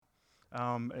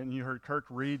and you heard Kirk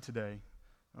read today.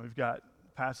 We've got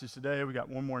passage today. We got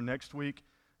one more next week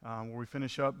where we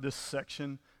finish up this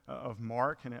section of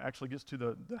Mark, and it actually gets to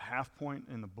the half point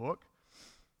in the book.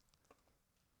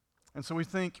 And so we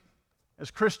think,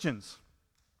 as Christians,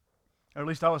 or at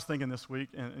least I was thinking this week,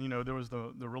 and there was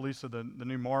the release of the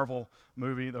new Marvel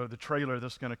movie, the trailer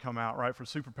that's going to come out, right, for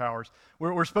superpowers.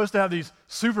 We're supposed to have these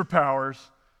superpowers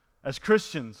as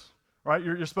Christians, right?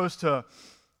 You're supposed to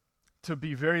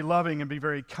be very loving and be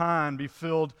very kind, be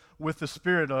filled with the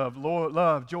spirit of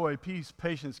love, joy, peace,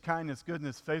 patience, kindness,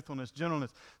 goodness, faithfulness,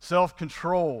 gentleness,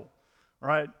 self-control,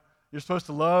 right? You're supposed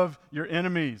to love your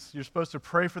enemies. You're supposed to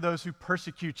pray for those who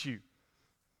persecute you.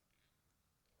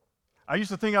 I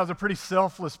used to think I was a pretty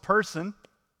selfless person,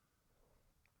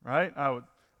 right? I was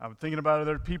thinking about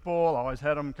other people. I always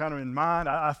had them kind of in mind.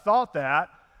 I thought that,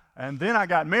 and then I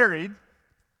got married,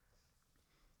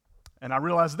 and I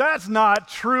realized that's not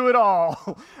true at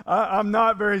all. I'm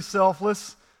not very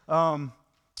selfless. I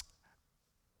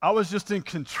was just in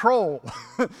control.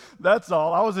 That's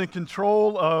all. I was in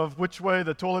control of which way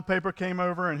the toilet paper came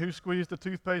over and who squeezed the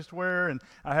toothpaste where, and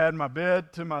I had my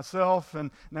bed to myself, and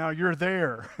now you're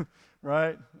there,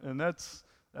 right? And that's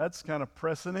kind of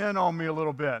pressing in on me a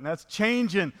little bit, and that's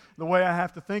changing the way I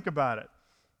have to think about it.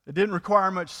 It didn't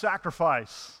require much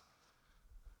sacrifice.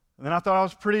 And then I thought I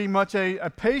was pretty much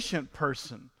a patient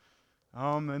person.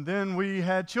 And then we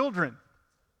had children.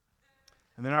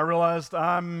 And then I realized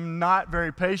I'm not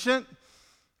very patient.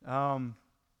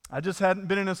 I just hadn't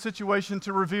been in a situation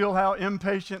to reveal how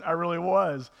impatient I really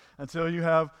was until you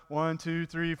have 1, 2,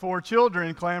 3, 4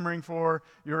 children clamoring for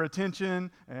your attention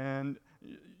and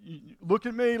look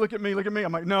at me, look at me, look at me.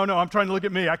 I'm like, no, I'm trying to look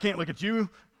at me. I can't look at you.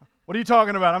 What are you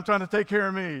talking about? I'm trying to take care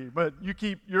of me. But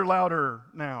you're louder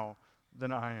now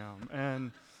than I am.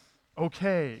 And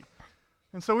okay.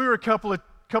 And so we were a couple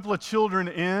of children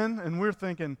in, and we're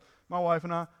thinking, my wife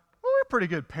and I, well, we're pretty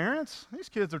good parents. These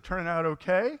kids are turning out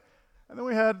okay. And then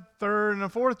we had third and a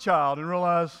fourth child and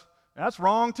realized that's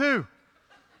wrong too.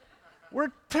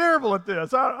 We're terrible at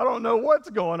this. I don't know what's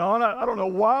going on. I don't know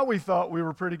why we thought we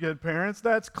were pretty good parents.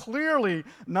 That's clearly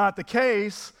not the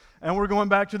case, and we're going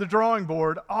back to the drawing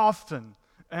board often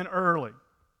and early.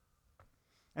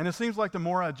 And it seems like the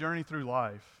more I journey through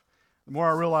life, the more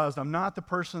I realized I'm not the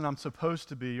person I'm supposed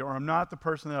to be, or I'm not the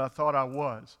person that I thought I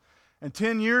was. And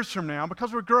 10 years from now,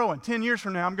 because we're growing, 10 years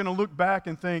from now, I'm going to look back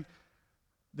and think,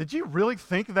 did you really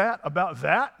think that about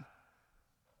that?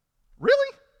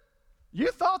 Really? You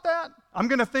thought that? I'm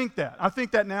going to think that. I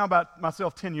think that now about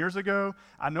myself 10 years ago.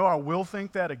 I know I will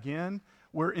think that again.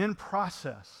 We're in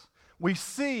process. We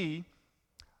see,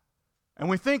 and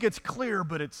we think it's clear,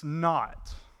 but it's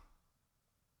not.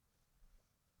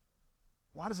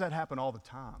 Why does that happen all the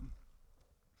time?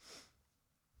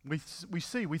 We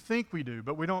think we do,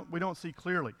 but we don't see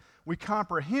clearly. We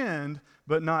comprehend,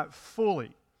 but not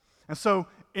fully. And so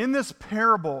in this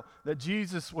parable that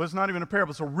Jesus was not even a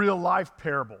parable, it's a real life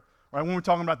parable. Right? When we're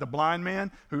talking about the blind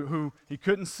man who he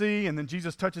couldn't see, and then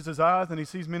Jesus touches his eyes, and he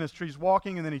sees men as trees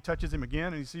walking, and then he touches him again,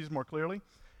 and he sees more clearly.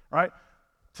 Right?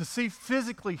 To see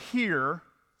physically here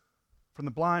from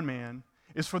the blind man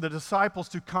is for the disciples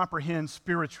to comprehend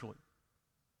spiritually.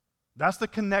 That's the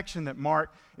connection that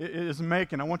Mark is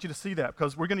making. I want you to see that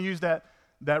because we're going to use that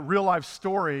real life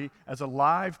story as a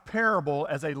live parable,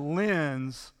 as a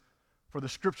lens for the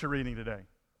scripture reading today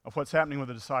of what's happening with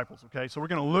the disciples, okay? So we're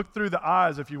going to look through the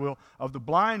eyes, if you will, of the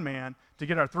blind man to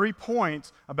get our 3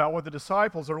 points about what the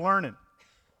disciples are learning.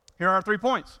 Here are our 3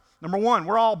 points. Number 1,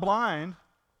 we're all blind.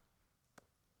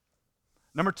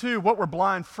 Number 2, what we're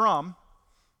blind from.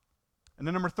 And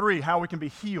then number 3, how we can be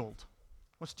healed.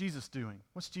 What's Jesus doing?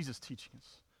 What's Jesus teaching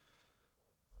us?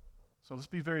 So let's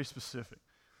be very specific.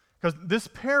 Because this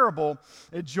parable,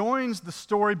 it joins the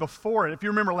story before it. If you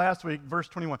remember last week, verse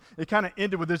 21, it kind of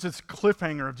ended with this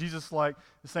cliffhanger of Jesus like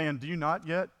saying, do you not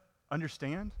yet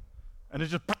understand? And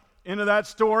it's just into that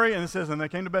story, and it says, and they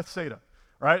came to Bethsaida,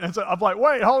 right? And so I'm like,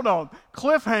 wait, hold on.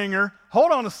 Cliffhanger,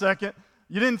 hold on a second.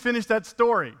 You didn't finish that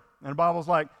story. And the Bible's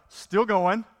like, still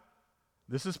going.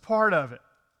 This is part of it.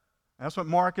 That's what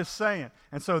Mark is saying.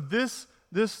 And so this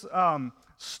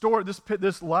story,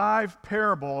 this live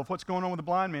parable of what's going on with the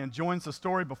blind man joins the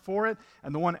story before it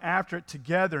and the one after it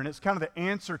together, and it's kind of the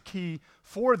answer key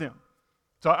for them.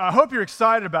 So I hope you're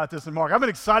excited about this in Mark. I've been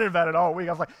excited about it all week.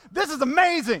 I was like, this is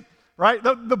amazing, right?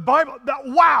 The Bible,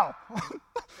 wow.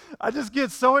 I just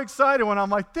get so excited when I'm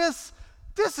like, this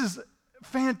is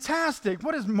fantastic.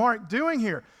 What is Mark doing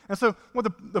here? And so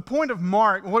the point of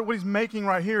Mark, what he's making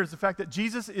right here is the fact that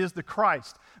Jesus is the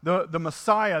Christ, the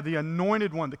Messiah, the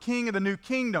anointed one, the king of the new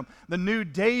kingdom, the new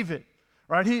David,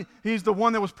 right? He's the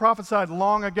one that was prophesied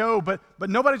long ago, but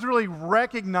nobody's really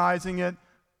recognizing it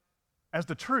as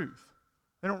the truth.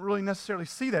 They don't really necessarily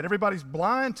see that. Everybody's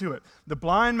blind to it. The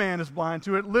blind man is blind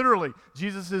to it, literally.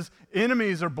 Jesus'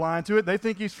 enemies are blind to it. They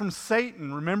think he's from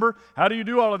Satan. Remember? How do you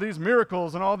do all of these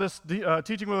miracles and all this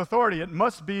teaching with authority? It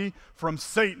must be from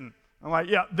Satan. I'm like,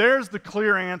 yeah, there's the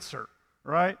clear answer,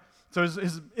 right? So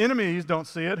his enemies don't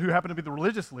see it, who happen to be the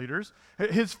religious leaders.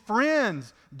 His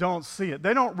friends don't see it.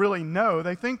 They don't really know.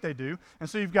 They think they do. And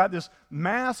so you've got this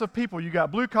mass of people. You've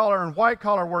got blue-collar and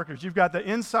white-collar workers. You've got the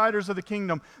insiders of the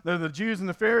kingdom, the Jews and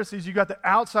the Pharisees. You've got the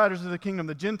outsiders of the kingdom,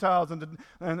 the Gentiles and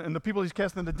the people he's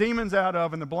casting the demons out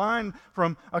of, and the blind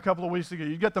from a couple of weeks ago.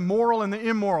 You've got the moral and the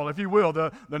immoral, if you will,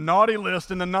 the naughty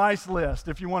list and the nice list,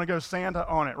 if you want to go Santa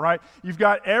on it, right? You've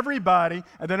got everybody,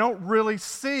 and they don't really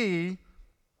see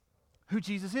who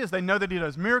Jesus is. They know that he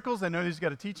does miracles. They know that he's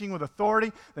got a teaching with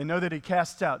authority. They know that he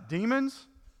casts out demons.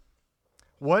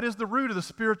 What is the root of the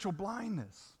spiritual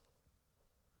blindness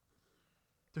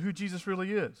to who Jesus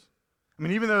really is? I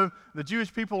mean, even though the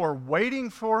Jewish people are waiting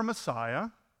for a Messiah,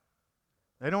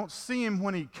 they don't see him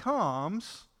when he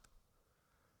comes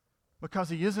because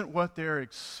he isn't what they're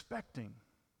expecting.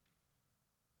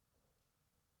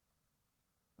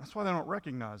 That's why they don't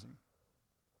recognize him.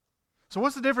 So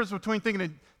what's the difference between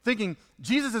thinking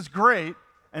Jesus is great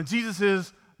and Jesus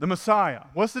is the Messiah?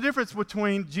 What's the difference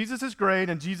between Jesus is great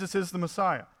and Jesus is the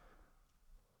Messiah?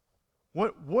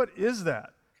 What is that?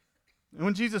 And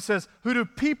when Jesus says, "Who do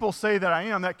people say that I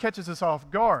am?" that catches us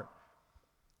off guard.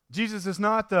 Jesus is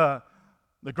not the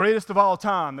greatest of all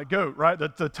time, the GOAT, right?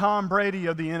 The Tom Brady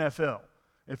of the NFL,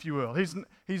 if you will.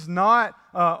 He's not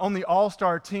on the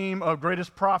all-star team of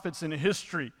greatest prophets in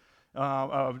history.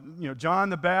 John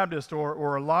the Baptist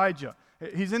or Elijah.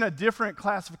 He's in a different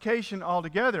classification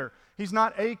altogether. He's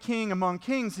not a king among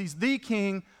kings. He's the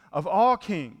king of all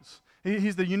kings.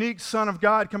 He's the unique Son of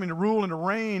God coming to rule and to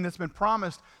reign that's been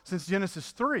promised since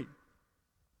Genesis 3.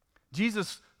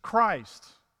 Jesus Christ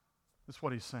is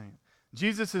what he's saying.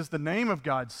 Jesus is the name of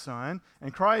God's Son,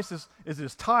 and Christ is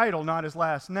his title, not his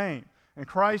last name. And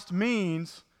Christ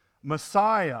means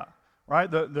Messiah. Right?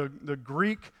 The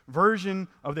Greek version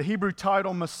of the Hebrew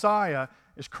title Messiah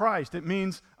is Christ. It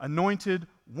means anointed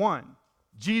one.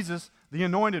 Jesus, the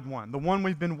anointed one, the one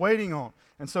we've been waiting on.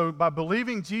 And so by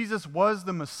believing Jesus was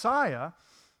the Messiah,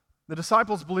 the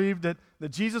disciples believed that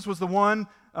Jesus was the one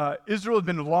Israel had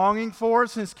been longing for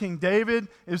since King David.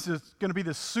 Is going to be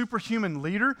this superhuman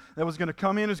leader that was going to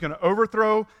come in, who's going to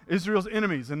overthrow Israel's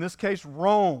enemies, in this case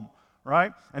Rome.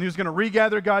 Right? And he was going to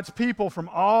regather God's people from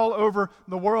all over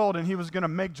the world, and he was going to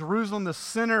make Jerusalem the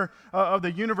center of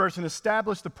the universe and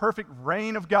establish the perfect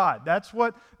reign of God. That's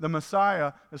what the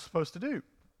Messiah is supposed to do.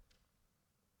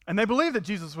 And they believed that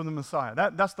Jesus was the Messiah.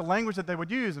 That's the language that they would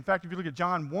use. In fact, if you look at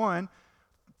John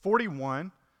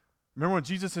 1:41, remember when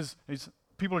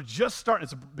people are just starting,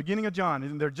 it's the beginning of John,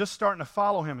 and they're just starting to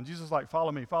follow him, and Jesus is like,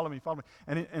 follow me, follow me, follow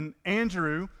me. And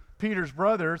Andrew, Peter's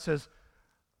brother, says,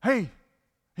 hey,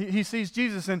 he sees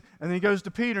Jesus, and then he goes to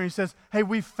Peter and he says, hey,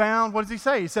 we found, what does he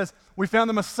say? He says, we found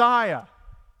the Messiah.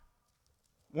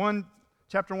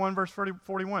 Chapter 1, verse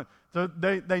 41. So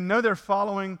they know they're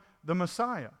following the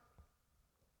Messiah.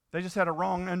 They just had a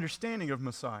wrong understanding of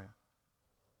Messiah.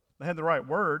 They had the right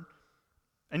word.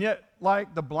 And yet,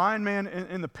 like the blind man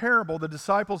in the parable, the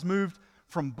disciples moved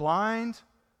from blind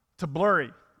to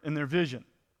blurry in their vision.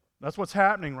 That's what's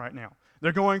happening right now.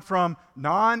 They're going from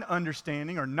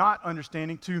non-understanding or not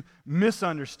understanding to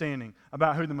misunderstanding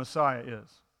about who the Messiah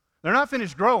is. They're not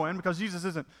finished growing because Jesus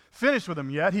isn't finished with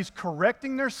them yet. He's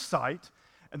correcting their sight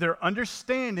and their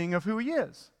understanding of who he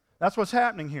is. That's what's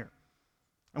happening here.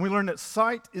 And we learn that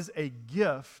sight is a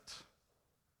gift.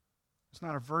 It's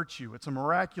not a virtue. It's a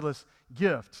miraculous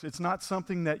gift. It's not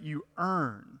something that you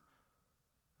earn.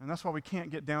 And that's why we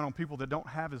can't get down on people that don't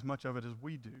have as much of it as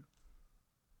we do.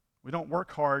 We don't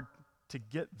work hard to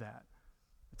get that.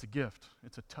 It's a gift.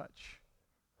 It's a touch.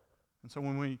 And so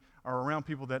when we are around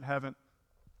people that haven't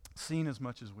seen as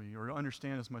much as we or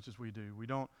understand as much as we do, we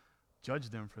don't judge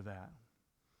them for that.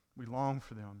 We long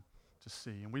for them to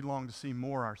see, and we long to see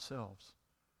more ourselves.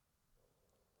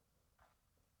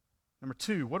 Number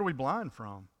two, what are we blind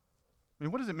from? I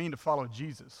mean, what does it mean to follow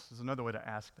Jesus? Is another way to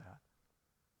ask that.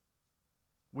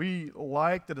 We,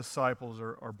 like the disciples,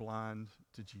 are blind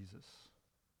to Jesus.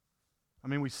 I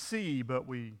mean, we see, but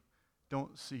we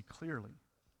don't see clearly.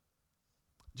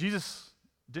 Jesus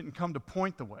didn't come to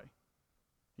point the way.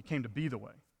 He came to be the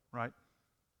way, right?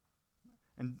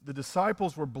 And the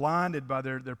disciples were blinded by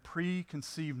their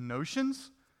preconceived notions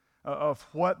of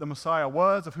what the Messiah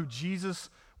was, of who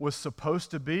Jesus was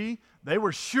supposed to be. They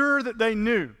were sure that they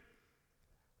knew.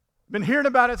 Been hearing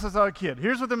about it since I was a kid.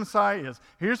 Here's what the Messiah is.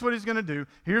 Here's what he's going to do.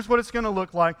 Here's what it's going to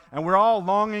look like. And we're all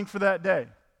longing for that day.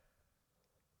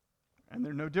 And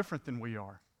they're no different than we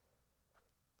are.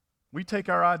 We take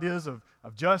our ideas of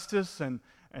justice and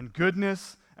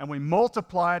goodness and we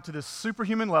multiply it to this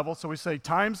superhuman level. So we say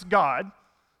times God.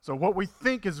 So what we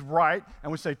think is right,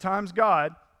 and we say times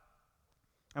God.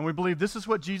 And we believe this is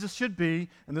what Jesus should be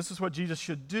and this is what Jesus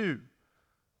should do.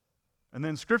 And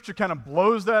then Scripture kind of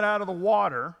blows that out of the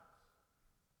water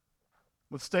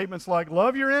with statements like,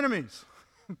 love your enemies.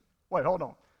 Wait, hold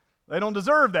on. They don't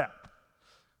deserve that.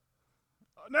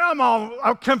 Now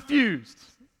I'm confused.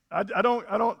 I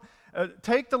don't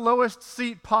take the lowest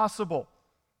seat possible.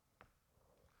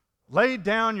 Lay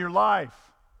down your life.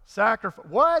 Sacrifice.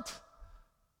 What?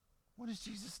 What does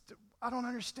Jesus do? I don't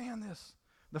understand this.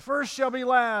 The first shall be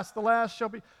last. The last shall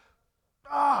be...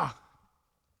 And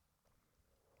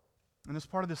it's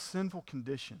part of this sinful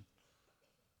condition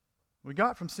we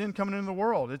got from sin coming into the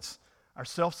world. It's our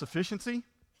self-sufficiency.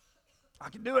 I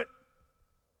can do it.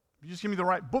 If you just give me the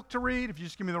right book to read, if you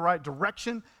just give me the right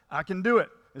direction, I can do it.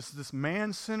 It's this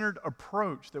man-centered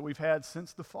approach that we've had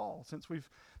since the fall,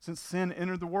 since sin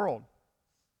entered the world.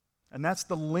 And that's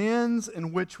the lens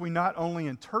in which we not only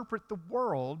interpret the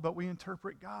world, but we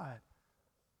interpret God.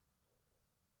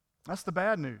 That's the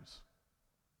bad news.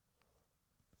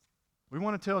 We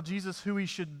want to tell Jesus who he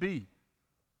should be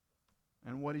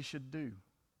and what he should do.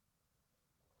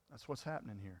 That's what's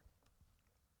happening here.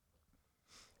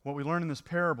 What we learn in this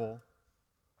parable,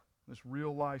 this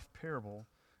real-life parable,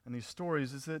 and these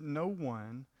stories is that no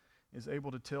one is able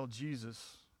to tell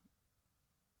Jesus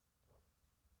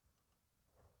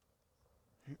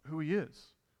who he is,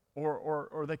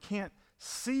 or they can't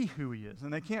see who he is,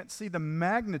 and they can't see the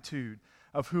magnitude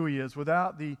of who he is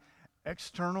without the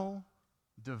external,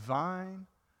 divine,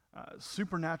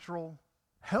 supernatural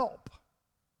help.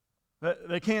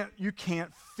 You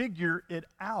can't figure it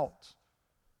out.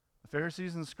 The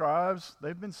Pharisees and scribes,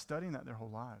 they've been studying that their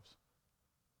whole lives.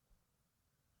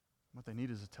 What they need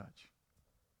is a touch.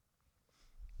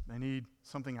 They need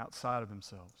something outside of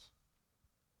themselves.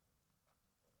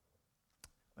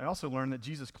 They also learn that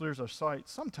Jesus clears our sight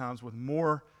sometimes with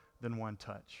more than one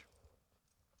touch.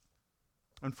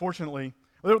 Unfortunately,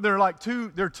 there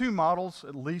are two models,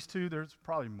 at least two. There's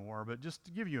probably more, but just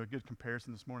to give you a good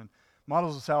comparison this morning,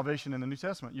 models of salvation in the New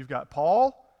Testament. You've got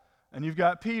Paul and you've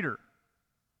got Peter.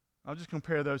 I'll just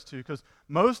compare those two because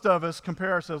most of us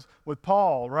compare ourselves with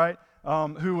Paul, right?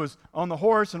 Who was on the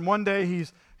horse, and one day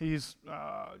he's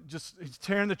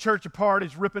tearing the church apart.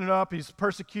 He's ripping it up. He's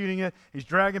persecuting it. He's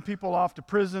dragging people off to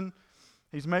prison.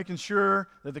 He's making sure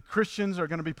that the Christians are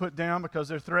going to be put down because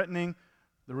they're threatening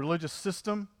the religious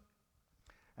system.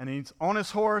 And he's on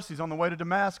his horse. He's on the way to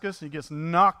Damascus. He gets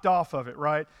knocked off of it,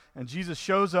 right? And Jesus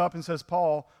shows up and says,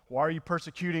 Paul, why are you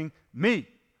persecuting me?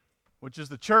 Which is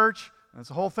the church. That's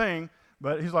the whole thing.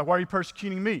 But he's like, why are you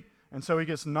persecuting me? And so he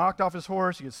gets knocked off his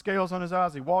horse. He gets scales on his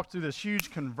eyes. He walks through this huge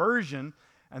conversion.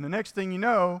 And the next thing you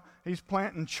know, he's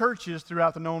planting churches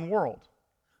throughout the known world.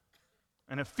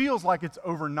 And it feels like it's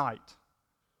overnight.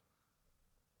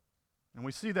 And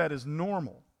we see that as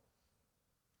normal.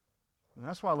 And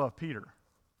that's why I love Peter.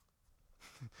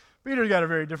 Peter's got a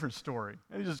very different story.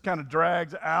 He just kind of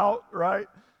drags out, right?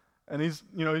 And he's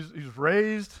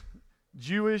raised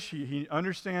Jewish. He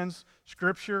understands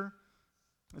Scripture.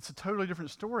 It's a totally different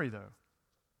story, though.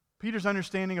 Peter's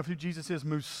understanding of who Jesus is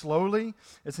moves slowly.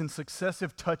 It's in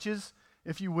successive touches,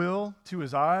 if you will, to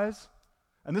his eyes.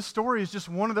 And this story is just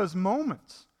one of those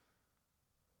moments.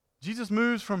 Jesus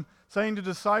moves from saying to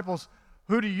disciples,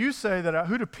 who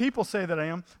do people say that I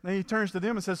am? Then he turns to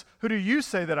them and says, who do you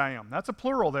say that I am? That's a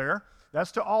plural there.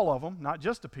 That's to all of them, not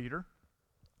just to Peter.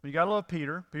 But you got to love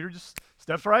Peter. Peter just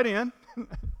steps right in,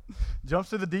 jumps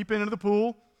to the deep end of the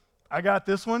pool. I got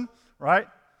this one, right?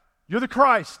 You're the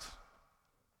Christ.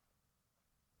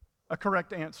 A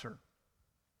correct answer.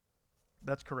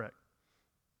 That's correct.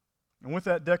 And with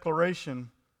that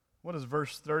declaration, what does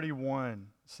verse 31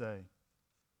 say?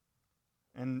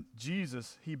 And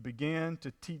Jesus, he began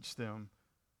to teach them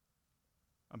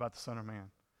about the Son of Man.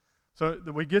 So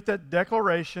we get that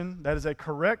declaration. That is a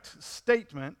correct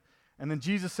statement. And then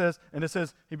Jesus says, and it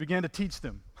says, he began to teach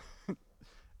them.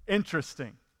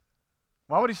 Interesting.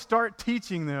 Why would he start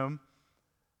teaching them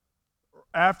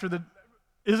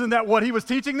isn't that what he was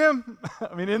teaching them?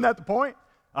 I mean, isn't that the point?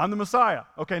 I'm the Messiah.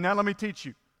 Okay, now let me teach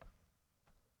you.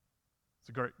 It's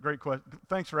a great question.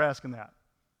 Thanks for asking that.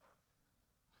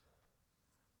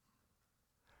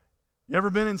 You ever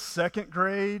been in second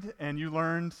grade and you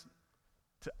learned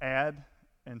to add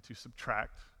and to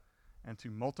subtract and to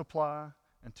multiply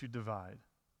and to divide?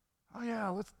 Oh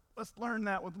yeah, Let's learn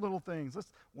that with little things.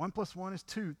 1 + 1 is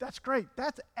 2. That's great.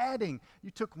 That's adding. You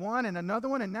took one and another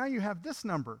one, and now you have this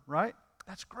number, right?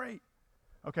 That's great.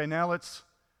 Okay, now let's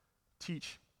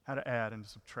teach how to add and to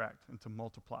subtract and to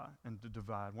multiply and to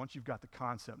divide. Once you've got the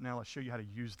concept, now let's show you how to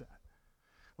use that.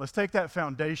 Let's take that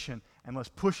foundation and let's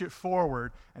push it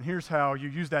forward, and here's how you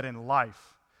use that in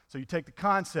life. So you take the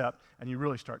concept and you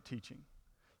really start teaching.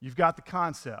 You've got the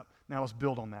concept. Now let's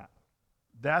build on that.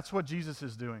 That's what Jesus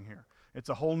is doing here. It's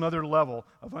a whole nother level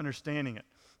of understanding it.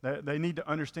 They need to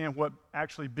understand what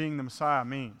actually being the Messiah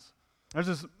means. There's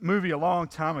this movie a long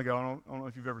time ago. I don't know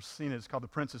if you've ever seen it. It's called The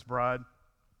Princess Bride.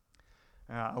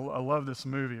 I love this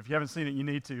movie. If you haven't seen it, you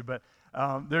need to. But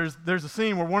there's a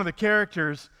scene where one of the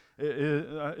characters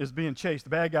is being chased. The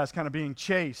bad guy's kind of being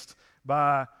chased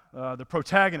by the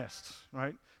protagonist,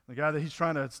 right? The guy that he's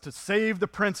trying to save the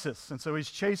princess. And so he's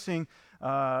chasing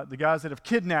the guys that have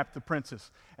kidnapped the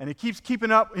princess. And he keeps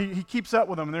keeping up. He keeps up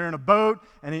with them. And they're in a boat,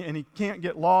 and he can't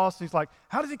get lost. And he's like,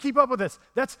 how does he keep up with this?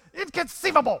 That's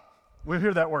inconceivable. We'll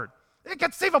hear that word.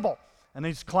 Inconceivable. And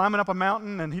he's climbing up a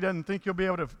mountain, and he doesn't think you'll be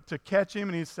able to catch him.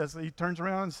 And he turns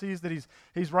around and sees that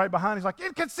he's right behind. He's like,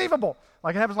 inconceivable.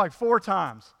 Like it happens like 4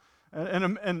 times.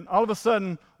 And all of a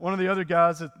sudden, one of the other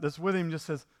guys that's with him just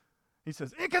says,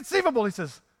 inconceivable. He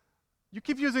says, you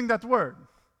keep using that word.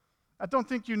 I don't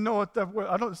think you know what that word,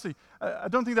 I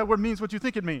don't think that word means what you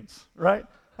think it means, right?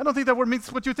 I don't think that word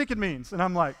means what you think it means. And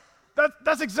I'm like,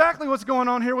 that's exactly what's going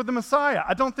on here with the Messiah.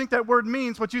 I don't think that word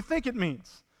means what you think it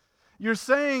means. You're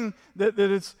saying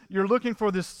that you're looking for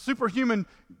this superhuman,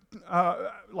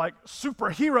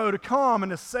 superhero to come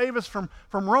and to save us from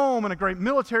Rome, and a great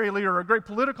military leader or a great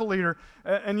political leader.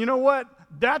 And you know what?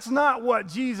 That's not what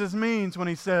Jesus means when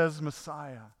he says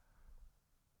Messiah.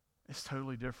 It's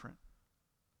totally different.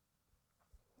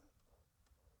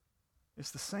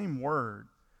 It's the same word,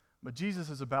 but Jesus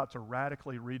is about to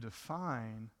radically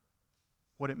redefine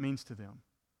what it means to them.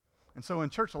 And so in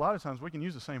church, a lot of times we can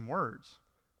use the same words,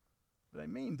 but they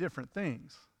mean different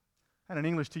things. I had an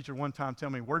English teacher one time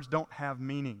tell me, words don't have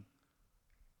meaning.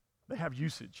 They have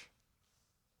usage.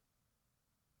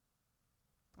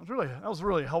 That was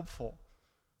really helpful.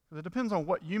 Because it depends on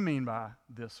what you mean by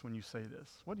this when you say this.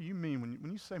 What do you mean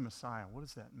when you say Messiah? What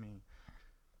does that mean?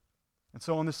 And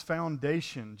so on this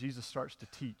foundation, Jesus starts to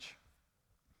teach.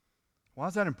 Why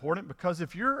is that important? Because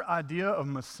if your idea of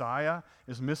Messiah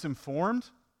is misinformed,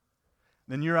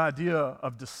 then your idea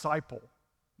of disciple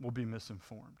will be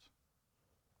misinformed.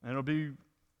 And it'll be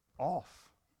off.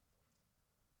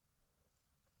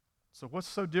 So what's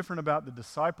so different about the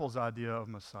disciples' idea of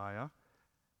Messiah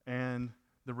and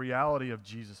the reality of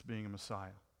Jesus being a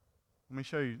Messiah? Let me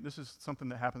show you. This is something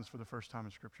that happens for the first time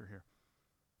in Scripture here.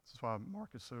 This is why Mark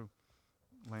is so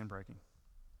land-breaking.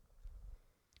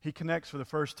 He connects for the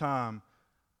first time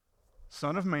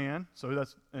Son of Man. So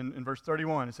that's in verse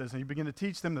 31. It says, and he began to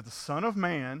teach them that the Son of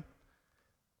Man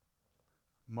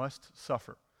must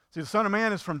suffer. See, the Son of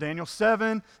Man is from Daniel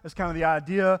 7. It's kind of the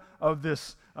idea of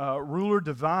this ruler,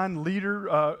 divine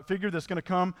leader figure that's going to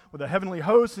come with a heavenly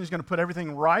host, and he's going to put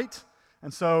everything right.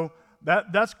 And so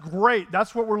that's great.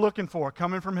 That's what we're looking for,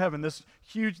 coming from heaven, this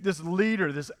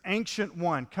leader, this ancient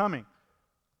one coming.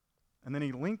 And then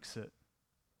he links it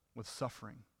with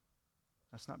suffering.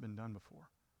 That's not been done before.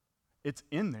 It's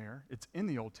in there. It's in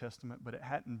the Old Testament, but it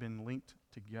hadn't been linked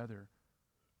together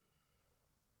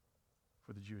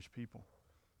for the Jewish people.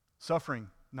 Suffering,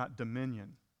 not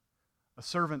dominion. A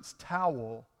servant's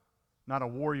towel, not a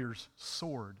warrior's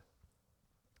sword.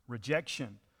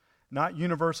 Rejection, not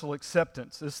universal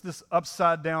acceptance. It's this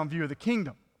upside-down view of the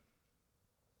kingdom.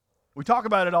 We talk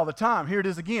about it all the time. Here it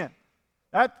is again.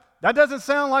 That doesn't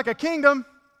sound like a kingdom.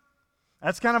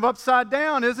 That's kind of upside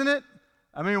down, isn't it?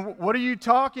 I mean, what are you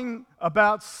talking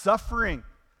about suffering?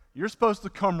 You're supposed to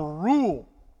come rule.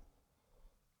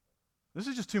 This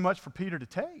is just too much for Peter to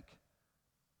take.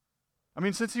 I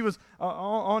mean, since he was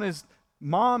on his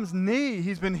mom's knee,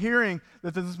 he's been hearing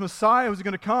that this Messiah was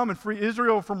going to come and free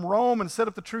Israel from Rome and set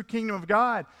up the true kingdom of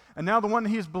God. And now the one that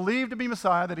he is believed to be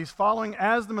Messiah, that he's following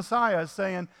as the Messiah, is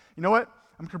saying, you know what?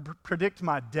 I'm going to predict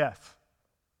my death.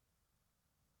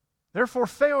 Therefore,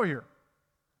 failure.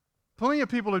 Plenty of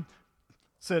people who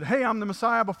said, hey, I'm the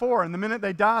Messiah before, and the minute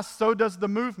they die, so does the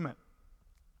movement.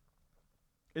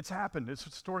 It's happened. It's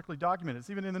historically documented. It's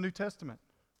even in the New Testament.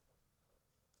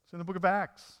 It's in the book of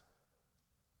Acts.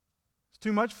 It's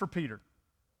too much for Peter.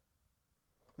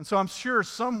 And so I'm sure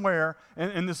somewhere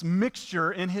in this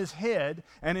mixture in his head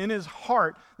and in his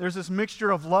heart, there's this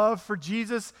mixture of love for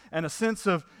Jesus and a sense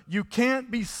of you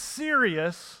can't be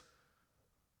serious,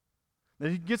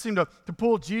 that he gets him to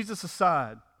pull Jesus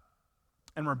aside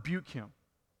and rebuke him.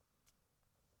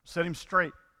 Set him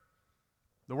straight.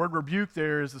 The word rebuke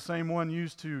there is the same one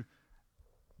used to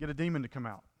get a demon to come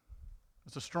out.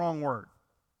 It's a strong word.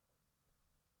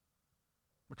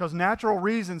 Because natural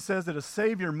reason says that a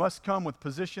Savior must come with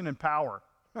position and power,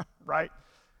 right?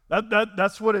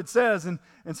 That's what it says. And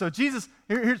so Jesus,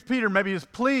 here's Peter, maybe his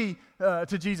plea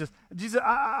to Jesus. Jesus,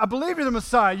 I believe you're the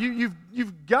Messiah.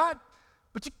 You've got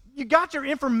your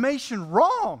information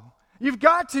wrong. You've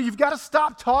got to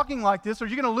stop talking like this or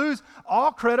you're going to lose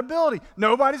all credibility.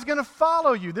 Nobody's going to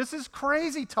follow you. This is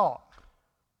crazy talk.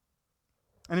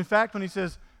 And in fact, when he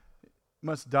says,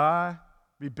 must die,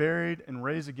 be buried, and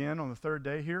raise again on the third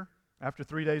day here, after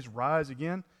 3 days, rise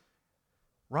again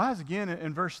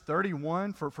in verse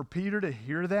 31, for Peter to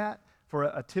hear that, for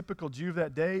a typical Jew of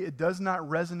that day, it does not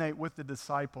resonate with the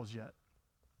disciples yet.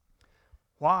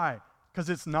 Why? Because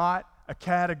it's not a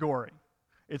category.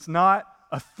 It's not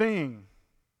a thing.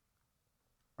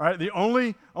 All right, the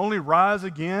only rise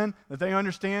again that they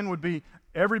understand would be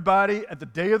everybody at the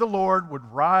day of the Lord would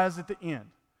rise at the end.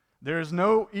 There is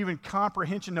no even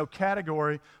comprehension, no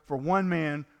category for one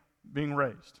man being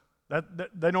raised. That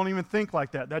they don't even think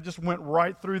like that. That just went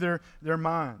right through their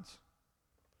minds.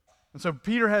 And so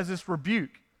Peter has this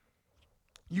rebuke.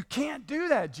 You can't do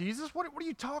that, Jesus. What are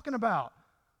you talking about?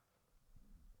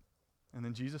 And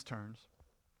then Jesus turns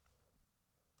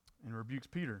and rebukes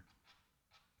Peter.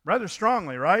 Rather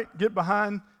strongly, right? Get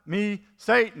behind me,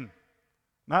 Satan.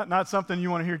 Not something you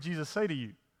want to hear Jesus say to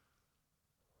you.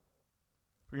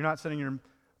 For you're not setting your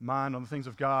mind on the things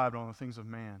of God, but on the things of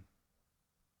man.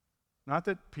 Not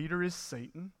that Peter is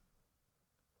Satan,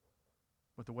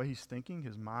 but the way he's thinking,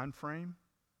 his mind frame,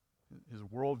 his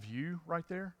worldview right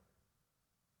there,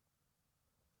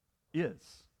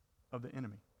 is of the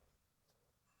enemy.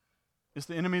 It's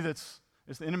the enemy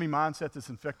mindset that's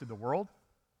infected the world.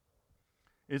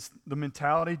 It's the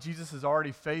mentality Jesus has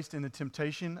already faced in the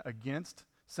temptation against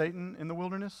Satan in the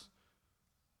wilderness.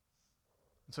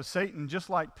 And so Satan, just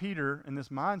like Peter in this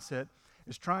mindset,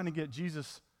 is trying to get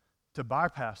Jesus to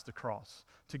bypass the cross,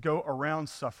 to go around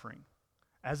suffering,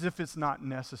 as if it's not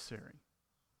necessary.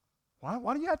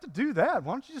 Why do you have to do that?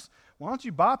 Why don't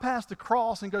you bypass the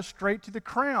cross and go straight to the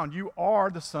crown? You are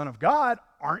the Son of God,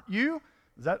 aren't you?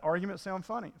 Does that argument sound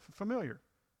familiar?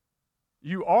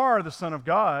 You are the Son of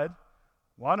God.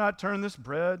 Why not turn this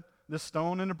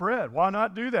stone into bread? Why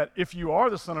not do that? If you are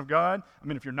the Son of God,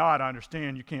 if you're not, I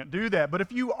understand you can't do that. But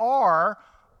if you are,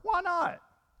 why not?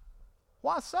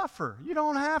 Why suffer? You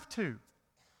don't have to.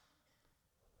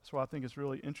 That's why I think it's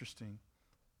really interesting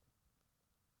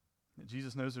that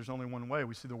Jesus knows there's only one way.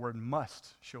 We see the word must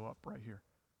show up right here.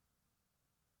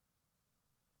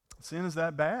 Sin is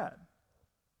that bad.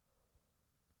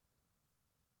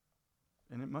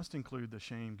 And it must include the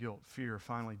shame, guilt, fear,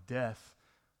 finally death,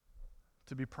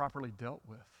 to be properly dealt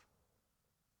with.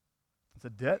 It's a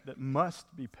debt that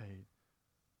must be paid.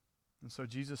 And so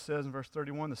Jesus says in verse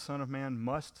 31, the Son of Man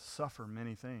must suffer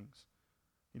many things.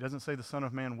 He doesn't say the Son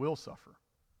of Man will suffer.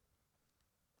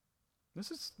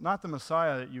 This is not the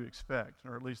Messiah that you expect,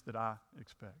 or at least that I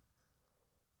expect.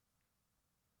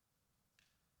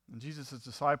 And Jesus'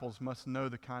 disciples must know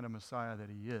the kind of Messiah that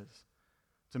he is.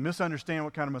 To misunderstand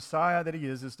what kind of Messiah that he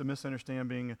is to misunderstand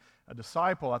being a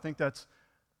disciple. I think that's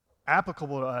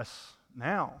applicable to us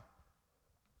now.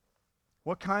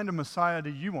 What kind of Messiah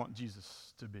do you want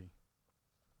Jesus to be?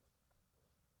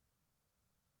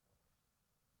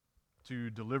 To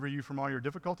deliver you from all your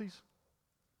difficulties?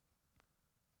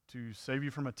 To save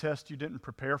you from a test you didn't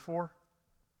prepare for?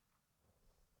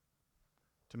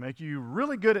 To make you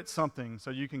really good at something so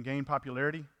you can gain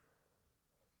popularity?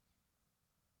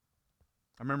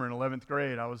 I remember in 11th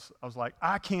grade, I was like,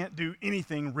 I can't do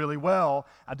anything really well.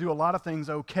 I do a lot of things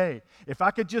okay. If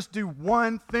I could just do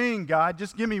one thing, God,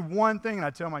 just give me one thing. And I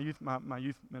tell my youth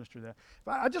minister that.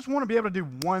 I just want to be able to do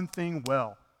one thing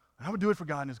well. And I would do it for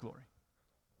God and his glory.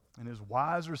 And his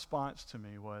wise response to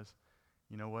me was,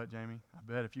 you know what, Jamie? I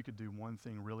bet if you could do one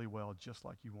thing really well just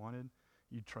like you wanted,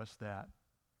 you'd trust that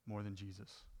more than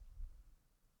Jesus.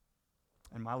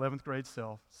 And my 11th grade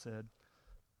self said,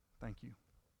 thank you.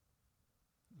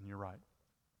 And you're right.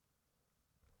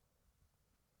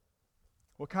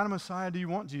 What kind of Messiah do you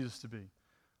want Jesus to be?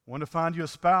 One to find you a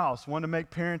spouse, one to make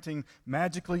parenting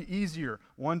magically easier,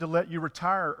 one to let you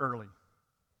retire early.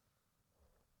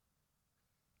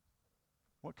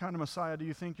 What kind of Messiah do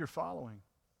you think you're following?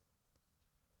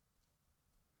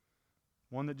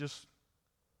 One that just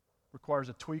requires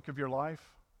a tweak of your life?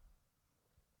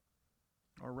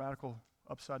 Or a radical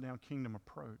upside-down kingdom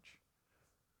approach?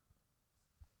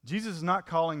 Jesus is not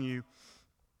calling you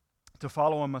to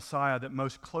follow a Messiah that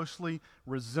most closely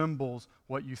resembles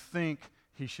what you think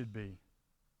he should be.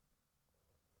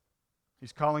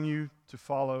 He's calling you to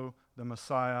follow the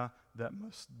Messiah that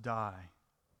must die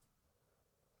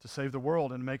to save the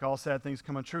world and make all sad things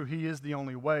come untrue. He is the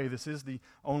only way. This is the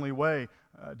only way.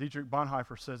 Dietrich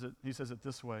Bonhoeffer says it. He says it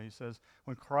this way. He says,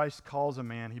 when Christ calls a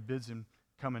man, he bids him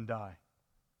come and die.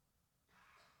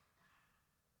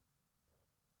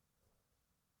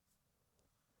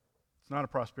 It's not a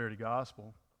prosperity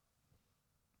gospel,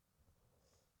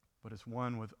 but it's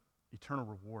one with eternal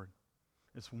reward.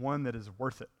 It's one that is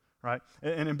worth it, right?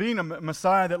 And in being a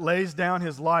Messiah that lays down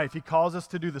his life, he calls us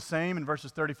to do the same in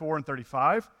verses 34 and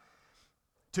 35,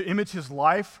 to image his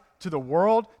life to the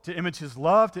world, to image his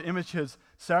love, to image his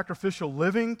sacrificial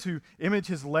living, to image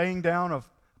his laying down of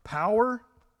power,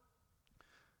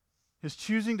 his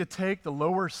choosing to take the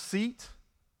lower seat,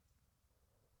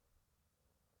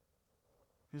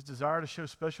 his desire to show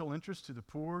special interest to the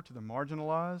poor, to the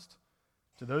marginalized,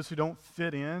 to those who don't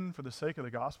fit in for the sake of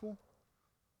the gospel.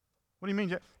 What do you mean,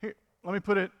 Jack? Here, let me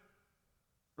put it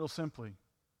real simply.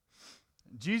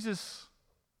 Jesus,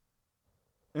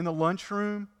 in the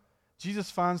lunchroom, Jesus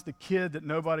finds the kid that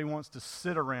nobody wants to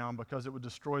sit around because it would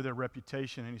destroy their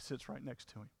reputation, and he sits right next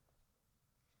to him.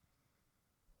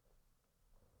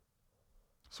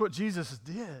 That's what Jesus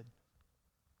did.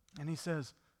 And he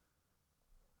says,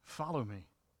 follow me.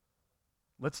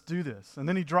 Let's do this. And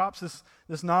then he drops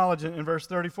this knowledge in verse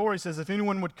 34. He says, if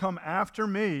anyone would come after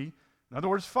me, in other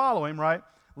words, follow him, right?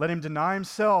 Let him deny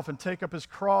himself and take up his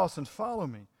cross and follow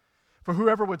me. For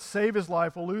whoever would save his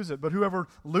life will lose it, but whoever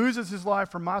loses his life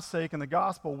for my sake and the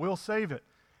gospel will save it.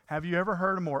 Have you ever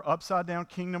heard a more upside-down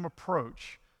kingdom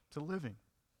approach to living?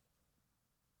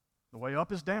 The way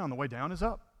up is down, the way down is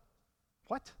up.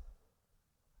 What?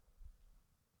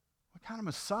 What kind of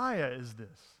Messiah is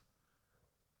this?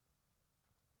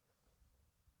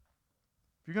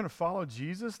 If you're going to follow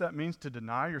Jesus, that means to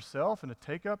deny yourself and to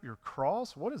take up your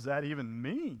cross. What does that even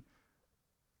mean?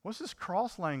 What's this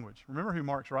cross language? Remember who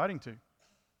Mark's writing to.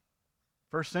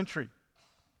 First century.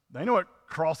 They know what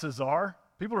crosses are.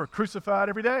 People are crucified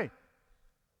every day.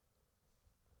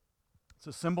 It's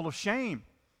a symbol of shame,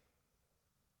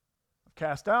 of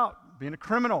cast out, being a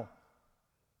criminal,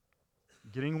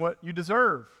 getting what you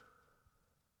deserve.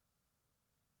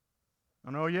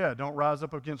 And oh yeah, don't rise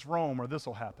up against Rome or this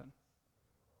will happen.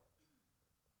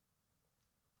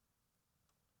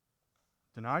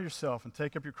 Deny yourself and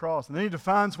take up your cross. And then he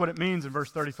defines what it means in verse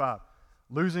 35.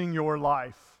 Losing your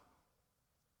life.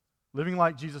 Living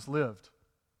like Jesus lived.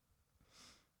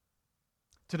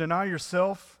 To deny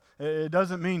yourself, it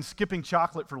doesn't mean skipping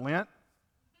chocolate for Lent.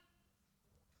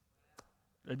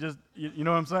 It just, you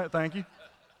know what I'm saying? Thank you.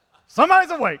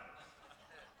 Somebody's awake.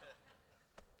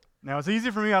 Now, it's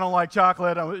easy for me. I don't like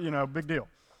chocolate. Big deal.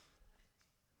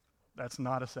 That's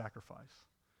not a sacrifice.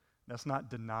 That's not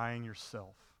denying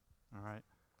yourself. All right?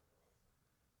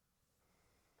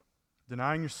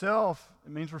 Denying yourself,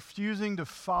 it means refusing to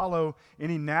follow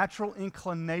any natural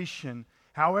inclination,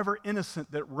 however innocent,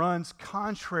 that runs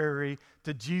contrary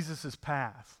to Jesus'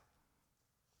 path.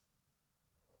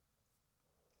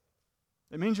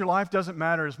 It means your life doesn't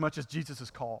matter as much as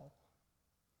Jesus' call.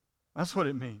 That's what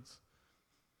it means.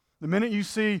 The minute you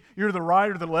see you're to the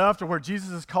right or the left or where Jesus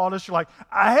has called us, you're like,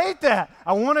 I hate that.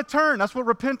 I want to turn. That's what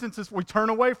repentance is. We turn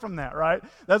away from that, right?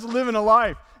 That's living a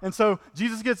life. And so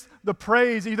Jesus gets the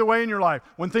praise either way in your life.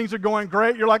 When things are going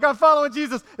great, you're like, I'm following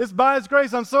Jesus. It's by His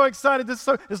grace. I'm so excited. It's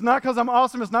not because I'm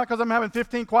awesome. It's not because I'm having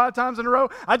 15 quiet times in a row.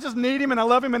 I just need Him and I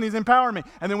love Him and He's empowering me.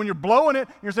 And then when you're blowing it,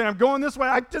 you're saying, I'm going this way.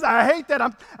 I hate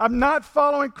that. I'm not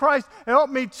following Christ.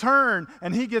 Help me turn.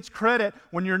 And He gets credit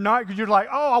when you're not, because you're like,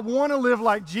 oh, I want to live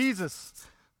like Jesus.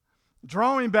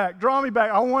 Draw me back.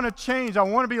 I want to change. I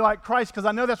want to be like Christ because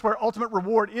I know that's where ultimate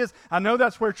reward is. I know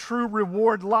that's where true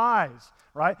reward lies,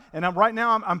 right? And right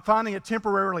now I'm finding it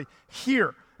temporarily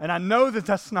here. And I know that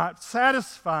that's not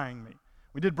satisfying me.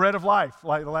 We did Bread of Life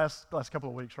like the last couple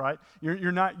of weeks, right?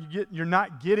 You're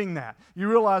not getting that. You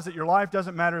realize that your life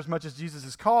doesn't matter as much as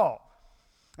Jesus' call.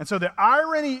 And so the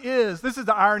irony is, this is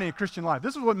the irony of Christian life.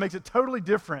 This is what makes it totally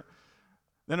different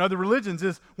than other religions,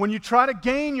 is when you try to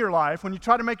gain your life, when you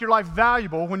try to make your life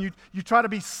valuable, when you try to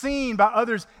be seen by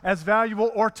others as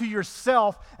valuable or to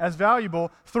yourself as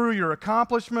valuable through your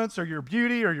accomplishments or your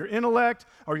beauty or your intellect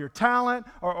or your talent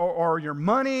or your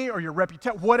money or your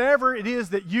reputation, whatever it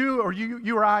is that you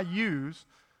or I use.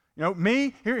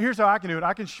 Here's how I can do it.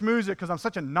 I can schmooze it because I'm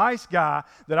such a nice guy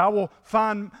that I will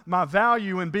find my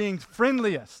value in being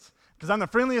friendliest, because I'm the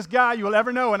friendliest guy you will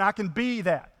ever know, and I can be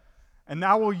that. And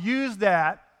I will use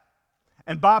that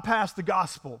and bypass the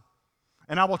gospel.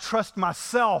 And I will trust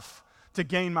myself to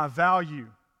gain my value.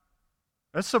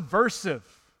 That's subversive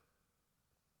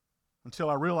until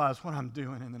I realize what I'm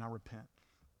doing and then I repent.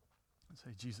 and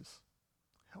say, Jesus,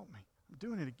 help me. I'm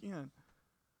doing it again.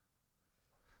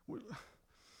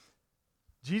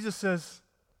 Jesus says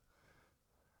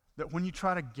that when you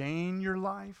try to gain your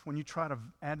life, when you try to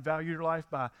add value to your life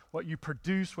by what you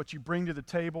produce, what you bring to the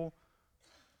table,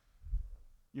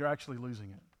 you're actually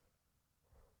losing it.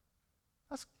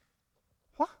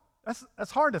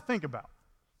 That's hard to think about.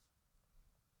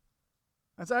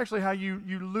 That's actually how you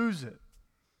lose it.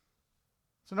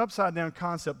 It's an upside down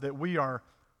concept that we are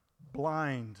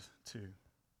blind to.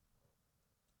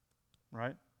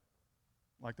 Right?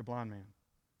 Like the blind man.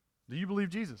 Do you believe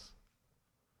Jesus?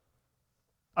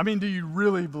 I mean, do you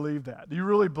really believe that? Do you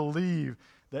really believe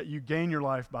that you gain your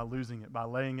life by losing it, by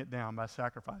laying it down, by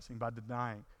sacrificing, by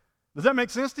denying? Does that make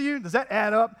sense to you? Does that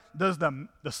add up? Does the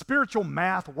spiritual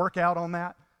math work out on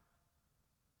that?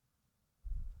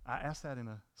 I ask that in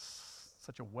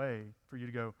such a way for you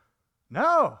to go,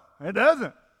 no, it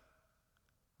doesn't.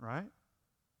 Right?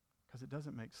 Because it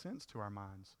doesn't make sense to our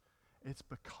minds. It's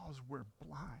because we're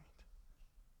blind.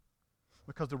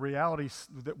 Because the reality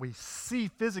that we see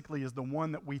physically is the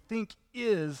one that we think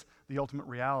is the ultimate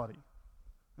reality.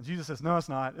 And Jesus says, no, it's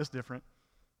not. It's different.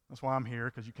 That's why I'm here,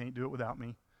 because you can't do it without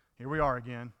me. Here we are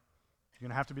again. You're going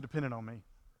to have to be dependent on me.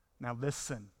 Now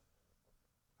listen.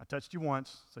 I touched you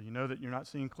once, so you know that you're not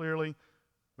seeing clearly,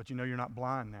 but you know you're not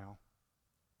blind now.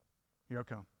 Here I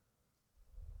come.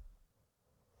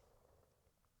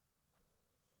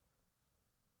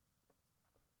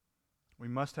 We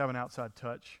must have an outside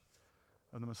touch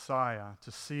of the Messiah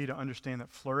to see, to understand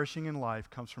that flourishing in life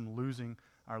comes from losing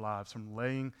our lives, from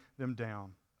laying them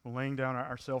down, from laying down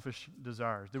our selfish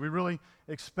desires. Do we really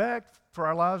expect for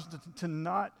our lives to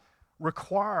not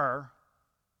require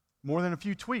more than a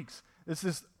few tweaks? It's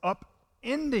this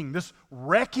upending, this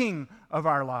wrecking of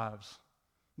our lives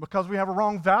because we have a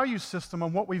wrong value system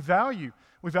on what we value.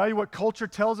 We value what culture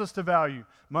tells us to value: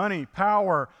 money,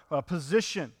 power,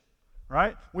 position.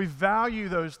 Right? We value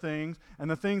those things, and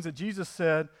the things that Jesus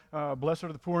said, blessed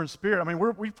are the poor in spirit. I mean,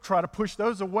 we try to push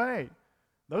those away.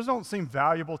 Those don't seem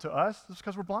valuable to us. It's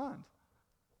because we're blind.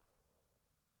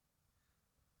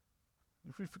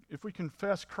 If we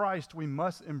confess Christ, we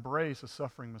must embrace a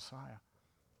suffering Messiah.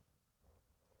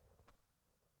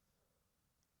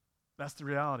 That's the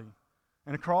reality.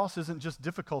 And a cross isn't just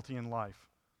difficulty in life.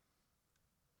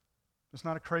 It's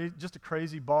not just a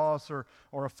crazy boss or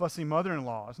a fussy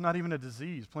mother-in-law. It's not even a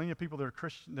disease. Plenty of people that are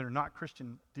Christian, that are not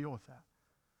Christian, deal with that.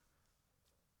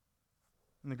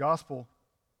 In the gospel,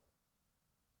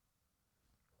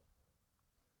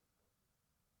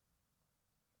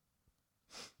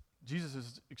 Jesus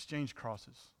has exchanged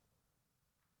crosses.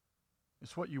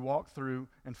 It's what you walk through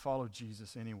and follow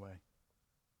Jesus anyway.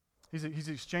 He's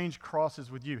exchanged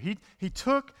crosses with you. He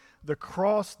took the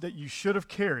cross that you should have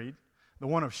carried, the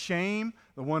one of shame,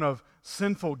 the one of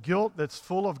sinful guilt that's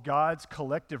full of God's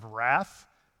collective wrath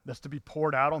that's to be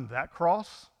poured out on that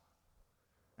cross,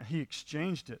 and he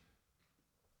exchanged it.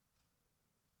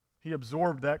 He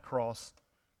absorbed that cross,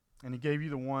 and he gave you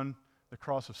the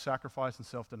cross of sacrifice and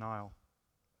self-denial.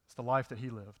 It's the life that he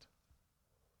lived.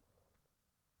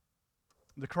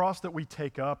 The cross that we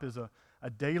take up is a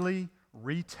daily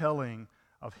retelling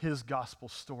of his gospel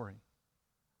story,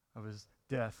 of his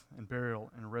death and burial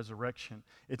and resurrection.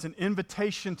 It's an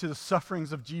invitation to the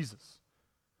sufferings of Jesus.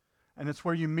 And it's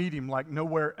where you meet him like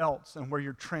nowhere else, and where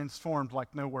you're transformed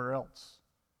like nowhere else.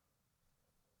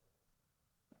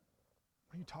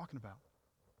 What are you talking about?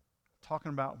 I'm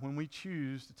talking about when we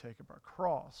choose to take up our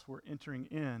cross, we're entering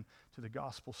in to the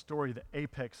gospel story, the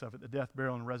apex of it, the death,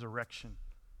 burial, and resurrection.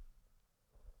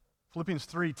 Philippians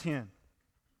 3:10,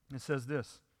 it says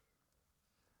this.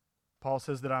 Paul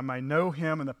says that I may know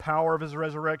him and the power of his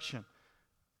resurrection,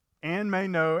 and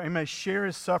may share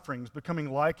his sufferings,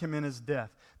 becoming like him in his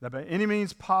death, that by any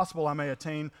means possible I may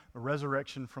attain the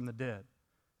resurrection from the dead.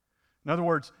 In other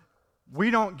words, we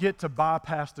don't get to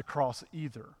bypass the cross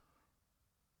either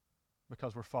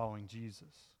because we're following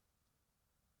Jesus.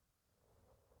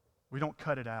 We don't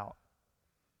cut it out.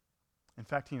 In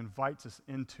fact, he invites us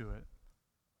into it.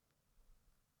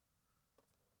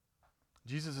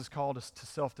 Jesus has called us to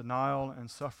self-denial and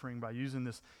suffering by using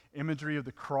this imagery of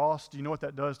the cross. Do you know what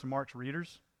that does to Mark's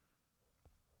readers?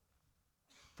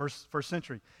 First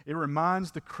century. It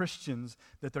reminds the Christians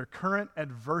that their current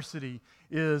adversity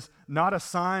is not a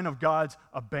sign of God's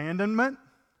abandonment,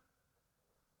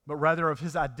 but rather of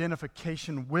his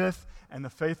identification with and the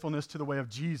faithfulness to the way of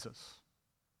Jesus.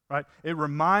 Right? It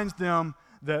reminds them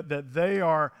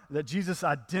that Jesus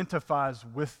identifies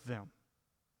with them.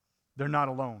 They're not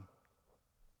alone.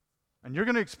 And you're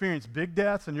going to experience big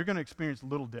deaths and you're going to experience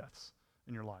little deaths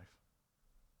in your life.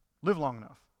 Live long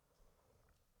enough.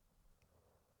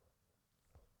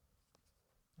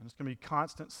 And it's going to be a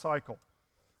constant cycle.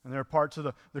 And there are parts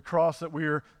of the cross that we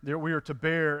are to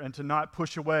bear and to not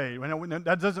push away.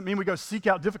 That doesn't mean we go seek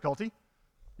out difficulty.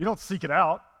 You don't seek it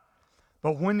out.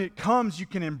 But when it comes, you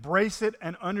can embrace it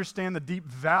and understand the deep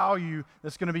value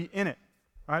that's going to be in it.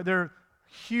 All right? There are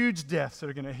huge deaths that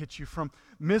are going to hit you, from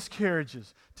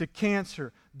miscarriages to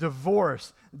cancer,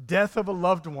 divorce, death of a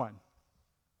loved one.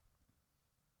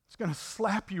 It's going to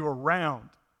slap you around.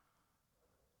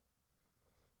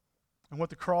 And what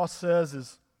the cross says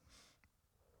is,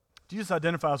 Jesus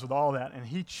identifies with all that, and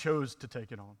he chose to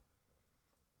take it on.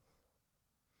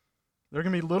 There are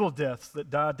going to be little deaths that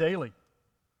die daily.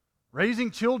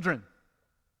 Raising children,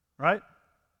 right?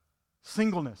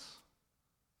 Singleness,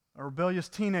 a rebellious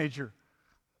teenager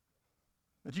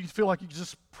that you feel like you can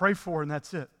just pray for and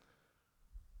that's it.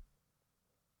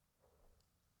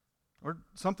 Or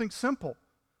something simple,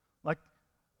 like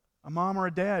a mom or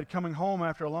a dad coming home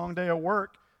after a long day of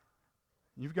work.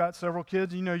 You've got several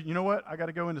kids, you know what? I got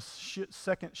to go into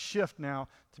second shift now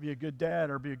to be a good dad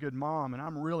or be a good mom, and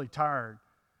I'm really tired.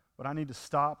 But I need to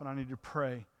stop and I need to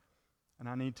pray, and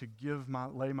I need to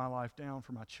lay my life down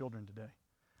for my children today.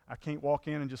 I can't walk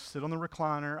in and just sit on the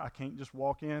recliner. I can't just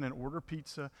walk in and order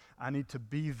pizza. I need to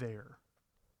be there.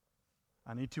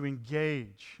 I need to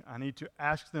engage. I need to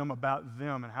ask them about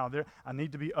them and how I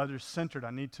need to be others-centered.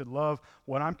 I need to love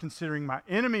what I'm considering my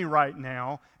enemy right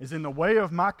now is in the way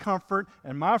of my comfort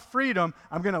and my freedom.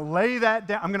 I'm going to lay that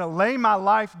down. I'm going to lay my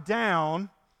life down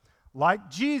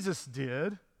like Jesus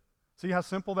did. See how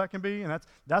simple that can be? And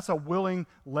that's a willing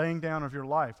laying down of your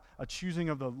life, a choosing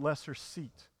of the lesser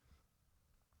seat.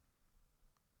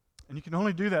 And you can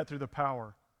only do that through the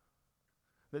power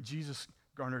that Jesus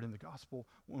garnered in the gospel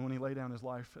when he laid down his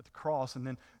life at the cross and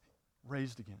then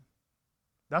raised again.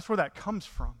 That's where that comes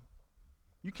from.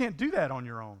 You can't do that on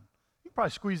your own. You can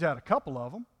probably squeeze out a couple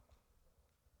of them.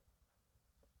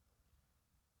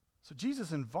 So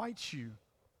Jesus invites you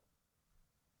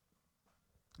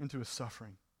into his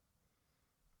suffering.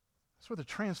 That's where the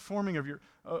transforming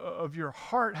of your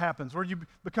heart happens, where you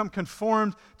become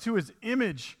conformed to his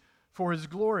image for his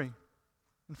glory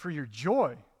and for your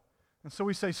joy. And so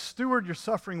we say, steward your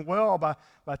suffering well by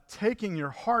taking your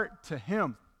heart to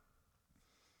him.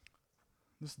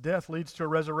 This death leads to a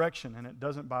resurrection, and it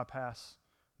doesn't bypass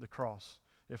the cross,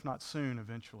 if not soon,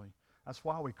 eventually. That's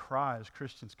why we cry as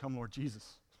Christians, come Lord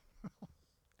Jesus.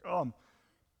 Come.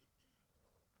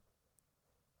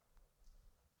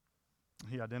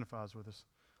 He identifies with us.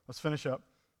 Let's finish up.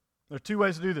 There are two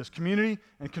ways to do this, community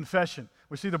and confession.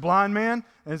 We see the blind man,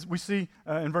 as we see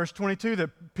in verse 22,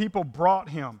 that people brought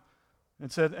him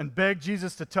and said, and begged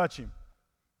Jesus to touch him,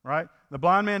 right? The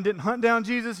blind man didn't hunt down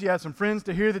Jesus. He had some friends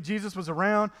to hear that Jesus was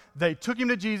around. They took him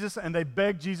to Jesus, and they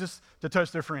begged Jesus to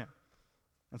touch their friend.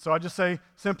 And so I just say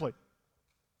simply,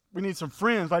 we need some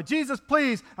friends. Like, Jesus,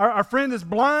 please, our friend is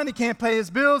blind. He can't pay his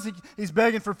bills. He's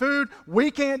begging for food. We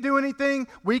can't do anything.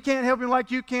 We can't help him like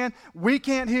you can. We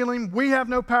can't heal him. We have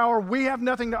no power. We have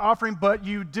nothing to offer him, but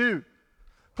you do.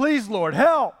 Please, Lord,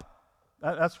 help.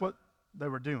 That's what they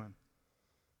were doing.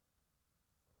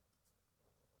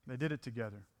 They did it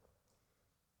together.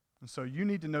 And so you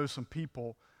need to know some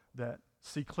people that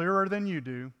see clearer than you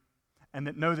do and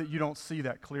that know that you don't see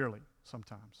that clearly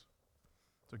sometimes.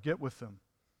 So get with them.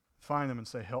 Find them and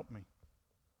say, help me.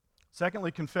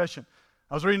 Secondly, confession.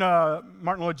 I was reading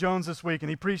Martin Lloyd-Jones this week, and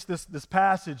he preached this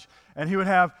passage, and he would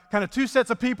have kind of two sets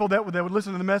of people that would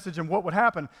listen to the message and what would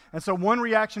happen. And so one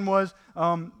reaction was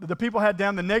the people had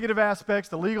down the negative aspects,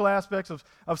 the legal aspects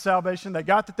of salvation. They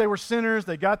got that they were sinners.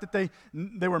 They got that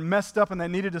they were messed up and they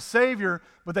needed a Savior,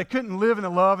 but they couldn't live in the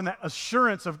love and that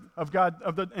assurance of God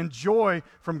and joy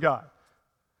from God.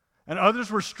 And others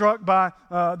were struck by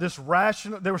this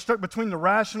rational, they were struck between the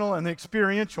rational and the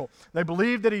experiential. They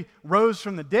believed that he rose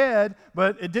from the dead,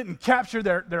 but it didn't capture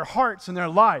their hearts and their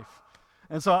life.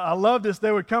 And so I love this.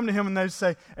 They would come to him and they'd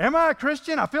say, am I a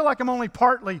Christian? I feel like I'm only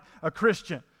partly a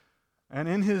Christian. And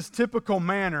in his typical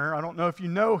manner, I don't know if you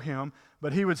know him,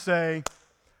 but he would say,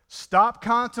 stop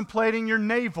contemplating your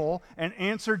navel and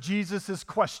answer Jesus'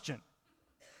 question.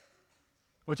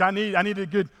 Which I needed a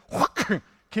good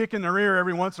kick in the rear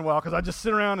every once in a while, because I just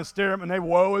sit around and stare at my neighbor,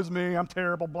 woe is me, I'm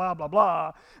terrible, blah, blah,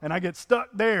 blah. And I get stuck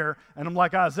there, and I'm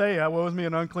like Isaiah, woe is me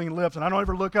and unclean lips, and I don't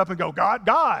ever look up and go, God,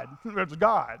 it's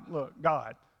God, look,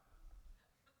 God.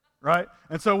 Right?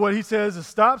 And so what he says is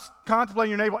stop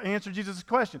contemplating your navel, answer Jesus'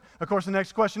 question. Of course, the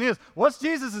next question is, what's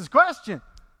Jesus' question?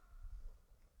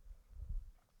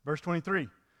 Verse 23,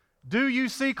 do you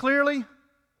see clearly?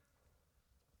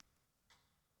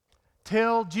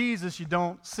 Tell Jesus you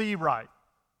don't see right.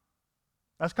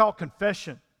 That's called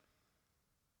confession.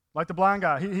 Like the blind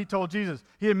guy, he told Jesus,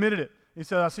 he admitted it. He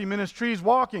said, I see men as trees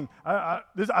walking. I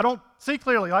don't see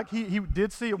clearly. Like he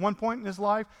did see at one point in his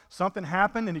life, something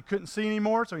happened and he couldn't see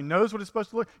anymore, so he knows what it's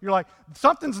supposed to look. You're like,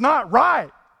 something's not right.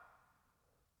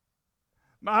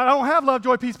 I don't have love,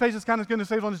 joy, peace, patience, kindness, goodness,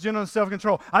 faithfulness, gentleness,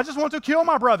 self-control. I just want to kill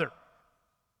my brother.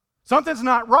 Something's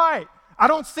not right. I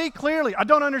don't see clearly. I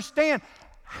don't understand.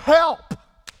 Help.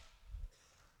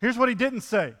 Here's what he didn't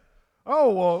say.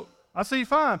 Oh, well, I see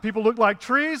fine. People look like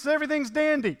trees. Everything's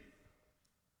dandy.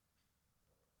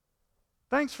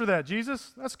 Thanks for that,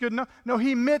 Jesus. That's good enough. No,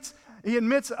 he admits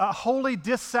a holy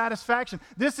dissatisfaction.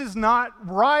 This is not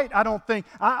right, I don't think.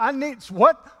 I need,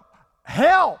 what?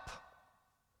 Help.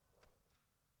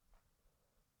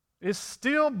 It's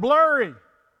still blurry.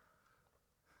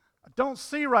 I don't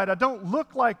see right. I don't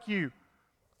look like you.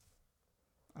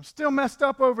 I'm still messed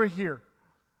up over here.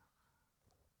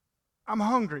 I'm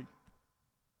hungry.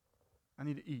 I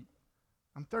need to eat.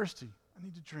 I'm thirsty. I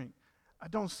need to drink. I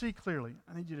don't see clearly.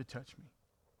 I need you to touch me.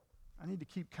 I need to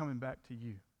keep coming back to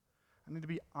you. I need to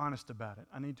be honest about it.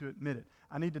 I need to admit it.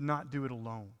 I need to not do it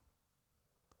alone.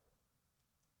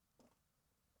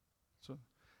 So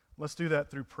let's do that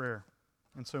through prayer.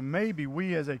 And so maybe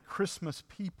we as a Christmas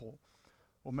people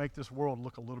will make this world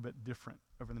look a little bit different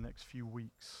over the next few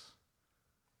weeks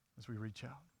as we reach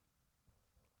out.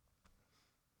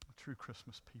 A true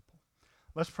Christmas people.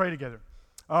 Let's pray together.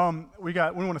 We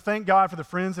want to thank God for the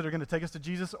friends that are going to take us to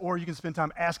Jesus, or you can spend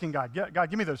time asking God, God,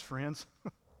 give me those friends.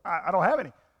 I don't have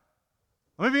any.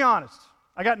 Let me be honest.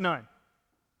 I got none.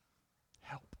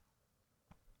 Help.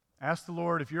 Ask the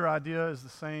Lord if your idea is the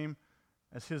same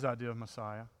as his idea of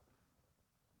Messiah.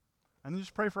 And then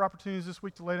just pray for opportunities this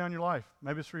week to lay down your life.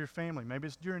 Maybe it's for your family. Maybe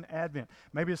it's during Advent.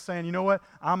 Maybe it's saying, you know what?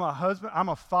 I'm a husband. I'm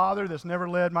a father that's never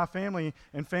led my family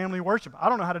in family worship. I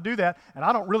don't know how to do that, and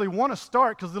I don't really want to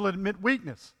start because they'll admit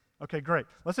weakness. Okay, great.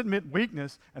 Let's admit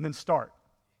weakness and then start.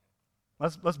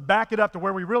 Let's back it up to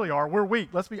where we really are. We're weak.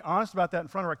 Let's be honest about that in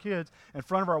front of our kids, in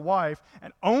front of our wife,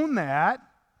 and own that,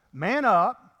 man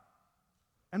up,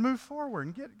 and move forward.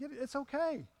 And get it's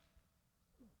okay.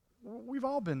 We've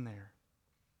all been there.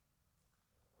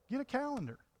 Get a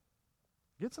calendar.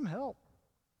 Get some help.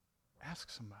 Ask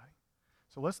somebody.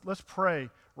 So let's pray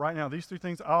right now. These three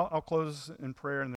things, I'll close in prayer. And